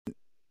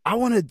I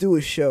want to do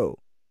a show.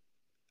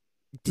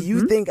 Do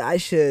you Hmm. think I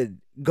should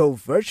go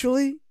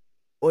virtually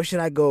or should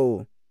I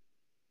go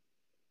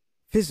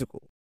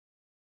physical?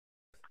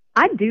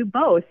 I'd do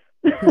both.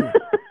 Hmm.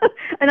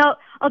 And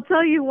I'll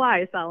tell you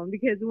why, Salim,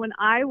 because when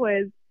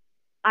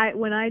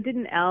I did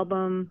an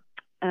album,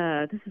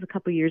 this is a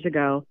couple years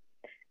ago.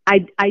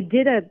 I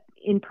did a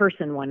in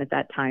person one at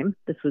that time.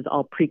 This was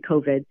all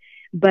pre-COVID,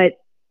 but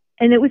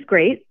and it was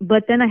great.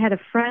 But then I had a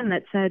friend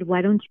that said,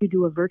 "Why don't you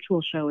do a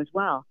virtual show as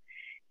well?"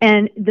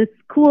 And the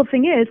cool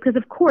thing is, because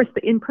of course,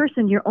 the in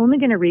person, you're only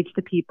going to reach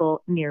the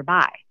people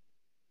nearby,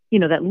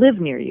 that live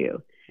near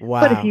you.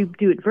 But if Wow. you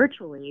do it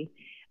virtually,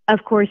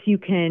 of course, you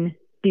can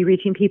be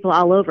reaching people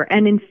all over.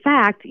 And in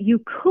fact, you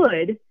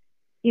could,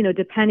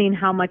 depending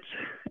how much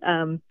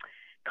um,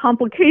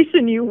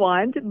 complication you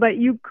want, but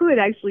you could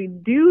actually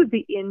do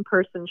the in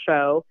person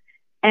show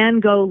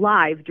and go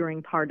live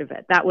during part of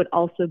it. That would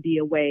also be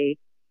a way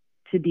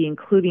to be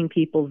including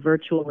people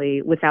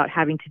virtually without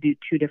having to do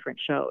two different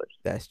shows.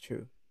 That's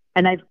true.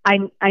 And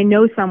I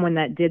know someone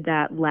that did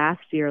that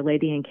last year, a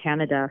lady in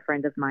Canada, a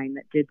friend of mine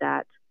that did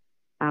that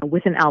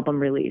with an album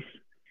release.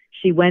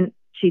 She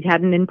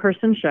had an in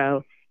person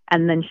show,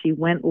 and then she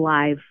went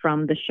live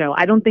from the show.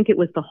 I don't think it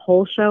was the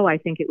whole show. I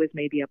think it was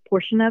maybe a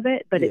portion of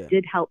it, but it Yeah.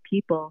 did help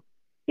people,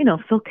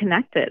 feel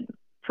connected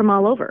from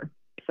all over.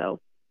 So,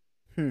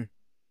 Hmm.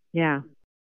 yeah.